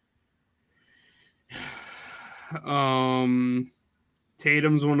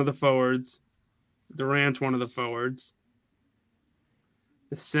 Tatum's one of the forwards. Durant's one of the forwards.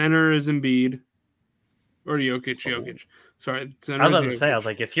 The center is Embiid. Or Jokic. Sorry. I was about to say, I was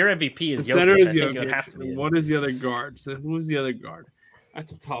like, if your MVP is the center Jokic, is I think Jokic. it would have to be. What is the other guard? So who's the other guard?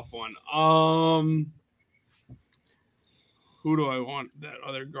 That's a tough one. Who do I want that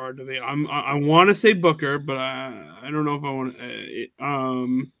other guard to be? I want to say Booker, but I don't know if I want to.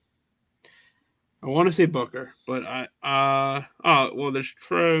 I want to say Booker, but there's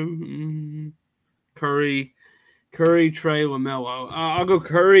Curry, Trey, LaMelo. I'll go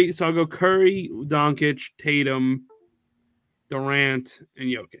Curry. So I'll go Curry, Doncic, Tatum, Durant, and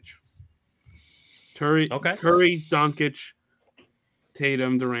Jokic. Curry, Doncic,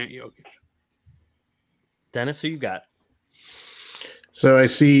 Tatum, Durant, Jokic. Dennis, who you got? So I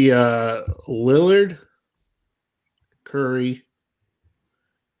see Lillard, Curry,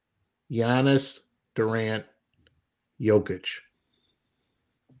 Giannis, Durant, Jokic.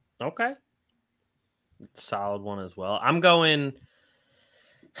 Okay. Solid one as well. I'm going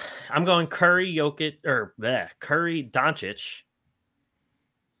Curry, Jokic, or Curry, Doncic,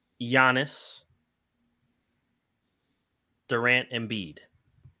 Giannis, Durant, Embiid.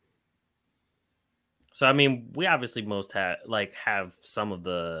 So I mean, we obviously most have some of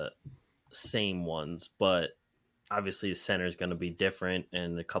the same ones, but obviously the center is going to be different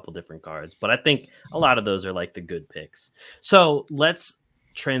and a couple different guards. But I think a lot of those are like the good picks. So let's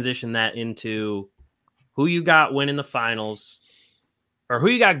transition that into who you got winning the finals, or who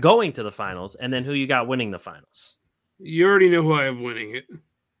you got going to the finals, and then who you got winning the finals. You already know who I have winning it.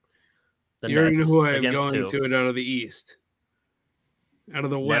 You already know who I have going to it out of the East. Out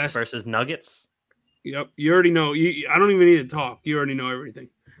of the West. Nets versus Nuggets? Yep. You already know. I don't even need to talk. You already know everything.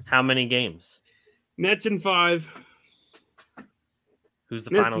 How many games? Nets in 5. Who's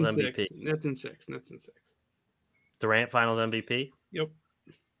the finals MVP? 6. Nets in 6. Durant finals MVP? Yep.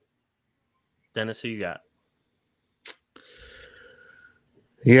 Dennis, who you got?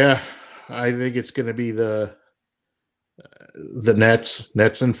 Yeah, I think it's going to be the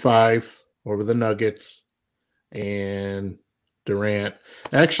Nets in 5 over the Nuggets, and Durant.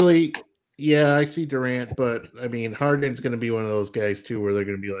 Actually, yeah, I see Durant, but I mean, Harden's going to be one of those guys too, where they're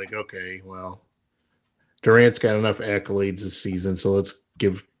going to be like, okay, well, Durant's got enough accolades this season, so let's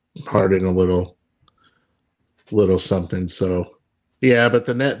give Harden a little something. So, yeah, but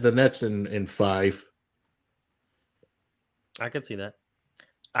the Nets in 5. I could see that.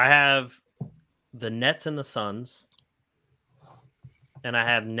 I have the Nets and the Suns, and I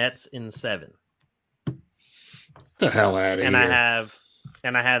have Nets in 7. The hell out of and here!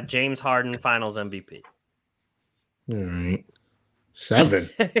 I have James Harden finals MVP. All right, 7.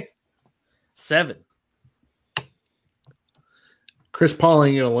 7. Chris Paul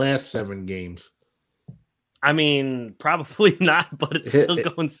ain't gonna last 7 games. I mean, probably not, but it's still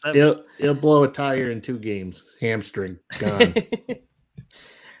going 7. He'll blow a tire in 2 games. Hamstring gone.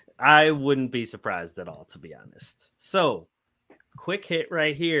 I wouldn't be surprised at all, to be honest. So, quick hit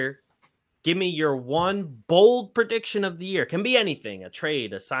right here. Give me your one bold prediction of the year. Can be anything: a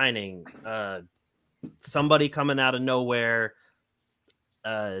trade, a signing, somebody coming out of nowhere,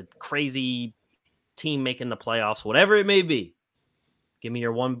 a crazy team making the playoffs, whatever it may be. Give me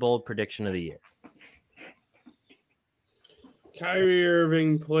your one bold prediction of the year. Kyrie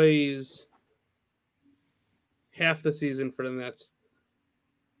Irving plays half the season for the Nets.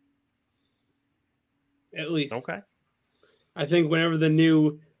 At least. Okay. I think whenever the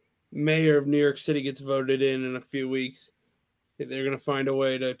new mayor of New York City gets voted in a few weeks, they're going to find a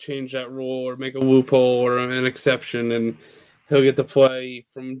way to change that rule or make a loophole or an exception, and he'll get to play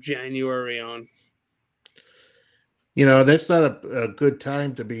from January on. You know, that's not a good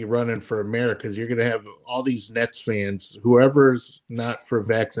time to be running for mayor, because you're going to have all these Nets fans, whoever's not for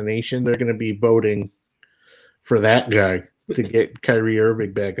vaccination, they're going to be voting for that guy to get Kyrie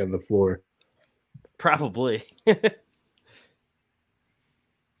Irving back on the floor. Probably.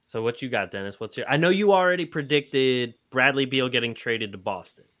 So what you got, Dennis? I know you already predicted Bradley Beal getting traded to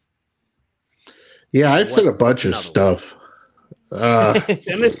Boston. Yeah, I've said a bunch of stuff.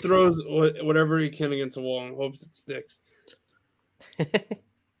 Dennis throws whatever he can against the wall and hopes it sticks.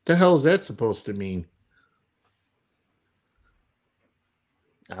 The hell is that supposed to mean?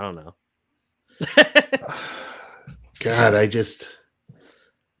 I don't know. God, I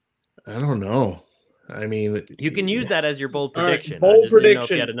don't know. I mean, you can use that as your bold prediction. Right, bold I just prediction. Didn't know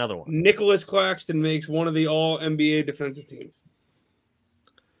if you had another one. Nicholas Claxton makes one of the All-NBA defensive teams.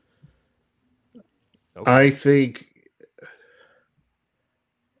 Okay. I think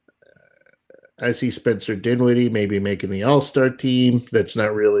I see Spencer Dinwiddie maybe making the All-Star team. That's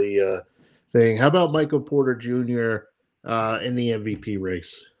not really a thing. How about Michael Porter Jr. In the MVP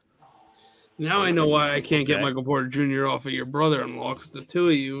race? Now I know why I can't get Michael Porter Jr. off of your brother-in-law, because the two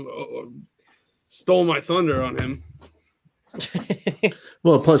of you stole my thunder on him.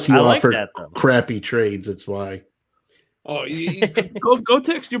 Well, plus you offered crappy trades. That's why. Oh, go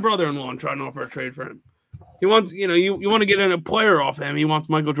text your brother-in-law and try and offer a trade for him. He wants, you want to get a player off him. He wants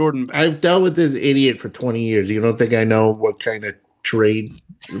Michael Jordan back. I've dealt with this idiot for 20 years. You don't think I know what kind of trade,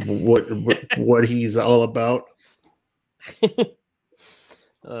 what he's all about?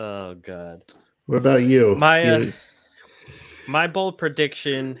 Oh God. What about you? My bold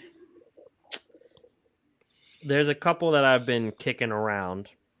prediction. There's a couple that I've been kicking around.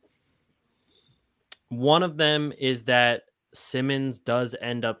 One of them is that Simmons does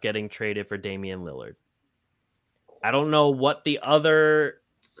end up getting traded for Damian Lillard. I don't know what the other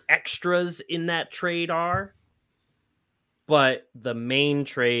extras in that trade are, but the main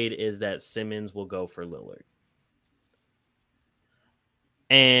trade is that Simmons will go for Lillard.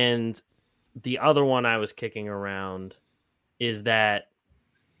 And the other one I was kicking around is that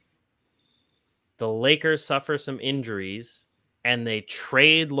the Lakers suffer some injuries and they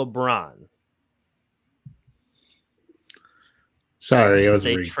trade LeBron. Sorry, I was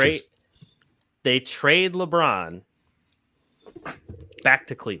They trade LeBron back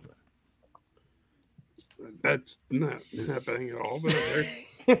to Cleveland. That's not happening at all. But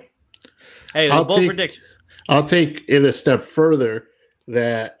Hey, it was a bold prediction. I'll take it a step further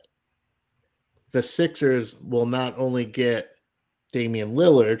that the Sixers will not only get Damian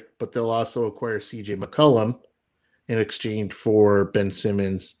Lillard, but they'll also acquire CJ McCollum in exchange for Ben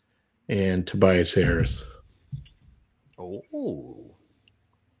Simmons and Tobias Harris. Oh,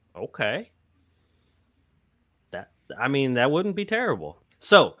 okay. That wouldn't be terrible.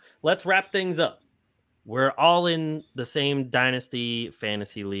 So let's wrap things up. We're all in the same Dynasty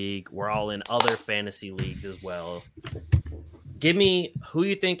Fantasy League. We're all in other fantasy leagues as well. Give me who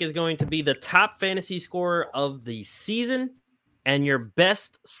you think is going to be the top fantasy scorer of the season and your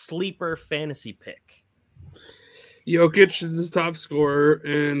best sleeper fantasy pick. Jokic is the top scorer,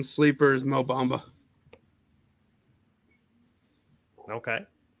 and sleeper is Mo Bamba. Okay.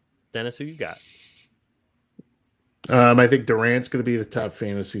 Dennis, who you got? I think Durant's going to be the top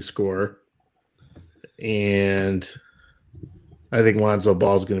fantasy scorer. And I think Lonzo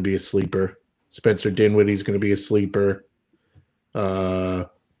Ball is going to be a sleeper. Spencer Dinwiddie's going to be a sleeper.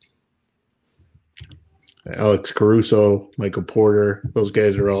 Alex Caruso, Michael Porter, those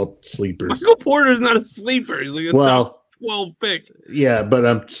guys are all sleepers. Michael Porter's not a sleeper. He's like a top 12 pick. Yeah, but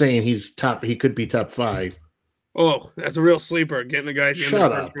I'm saying he's top. He could be top 5. Oh, that's a real sleeper. Getting the guy at the end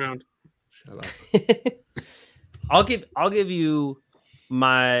of the first round. Shut up. I'll give you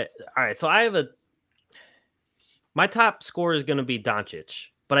my. All right, so I have my top scorer is going to be Doncic,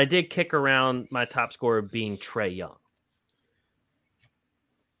 but I did kick around my top scorer being Trae Young.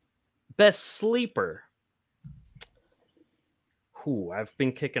 Best sleeper. I've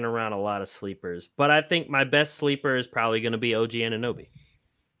been kicking around a lot of sleepers, but I think my best sleeper is probably going to be OG Anunoby.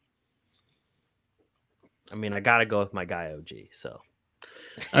 I mean, I got to go with my guy OG, so.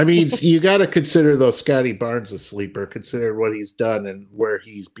 I mean, you got to consider, though, Scotty Barnes a sleeper. Consider what he's done and where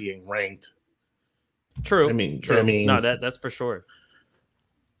he's being ranked. True. I mean, no, that's for sure.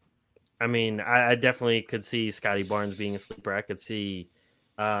 I mean, I definitely could see Scotty Barnes being a sleeper. I could see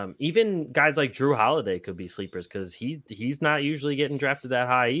even guys like Drew Holiday could be sleepers because he's not usually getting drafted that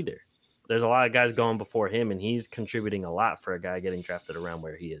high either. There's a lot of guys going before him, and he's contributing a lot for a guy getting drafted around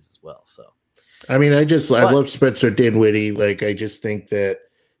where he is as well. So, I mean, I love Spencer Dinwiddie. Like, I just think that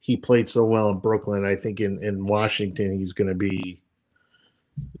he played so well in Brooklyn. I think in Washington, he's going to be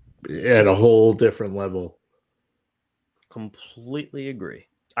at a whole different level. Completely agree.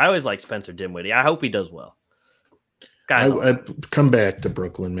 I always like Spencer Dinwiddie. I hope he does well. Guys, I'd come back to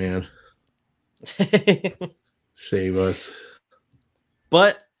Brooklyn, man. Save us.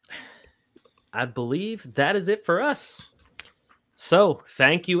 But I believe that is it for us. So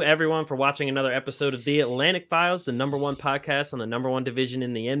thank you, everyone, for watching another episode of The Atlantic Files, the #1 podcast on the #1 division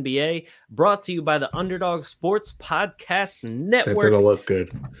in the NBA, brought to you by the Underdog Sports Podcast Network. That's going to look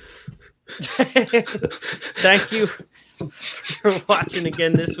good. Thank you for watching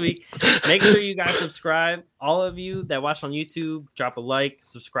again this week. Make sure you guys subscribe. All of you that watch on YouTube, drop a like,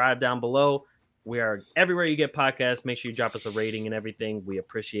 subscribe down below. We are everywhere you get podcasts. Make sure you drop us a rating and everything. We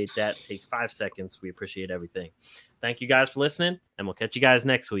appreciate that. It takes 5 seconds. We appreciate everything. Thank you guys for listening, and we'll catch you guys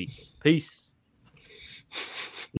next week. Peace.